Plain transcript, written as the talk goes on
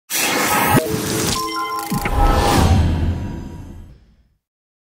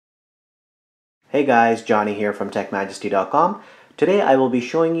Hey guys, Johnny here from TechMajesty.com. Today I will be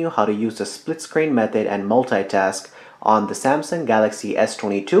showing you how to use the split screen method and multitask on the Samsung Galaxy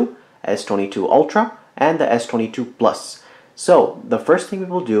S22, S22 Ultra, and the S22 Plus. So the first thing we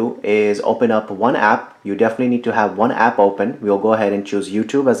will do is open up one app. You definitely need to have one app open. We'll go ahead and choose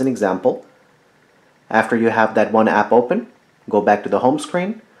YouTube as an example. After you have that one app open, go back to the home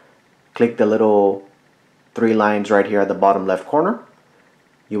screen, click the little three lines right here at the bottom left corner.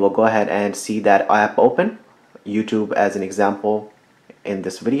 You will go ahead and see that app open, YouTube as an example in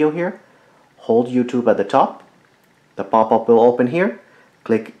this video here. Hold YouTube at the top. The pop-up will open here.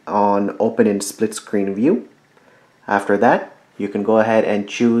 Click on Open in Split Screen View. After that, you can go ahead and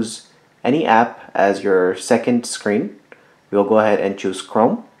choose any app as your second screen. We'll go ahead and choose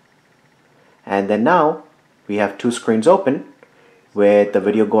Chrome. And then now we have two screens open with the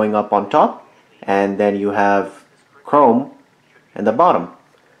video going up on top, and then you have Chrome in the bottom.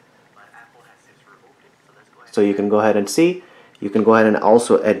 So you can go ahead and see. You can go ahead and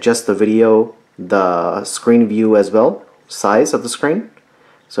also adjust the video, the screen view as well, size of the screen.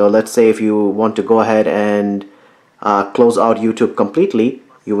 So let's say if you want to go ahead and close out YouTube completely,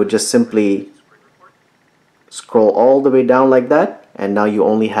 you would just simply scroll all the way down like that, and now you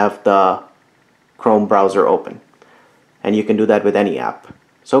only have the Chrome browser open. And you can do that with any app.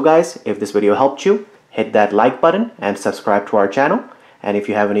 So guys, if this video helped you, hit that like button and subscribe to our channel. And if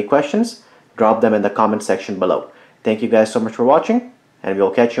you have any questions, drop them in the comment section below. Thank you guys so much for watching, and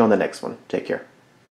we'll catch you on the next one. Take care.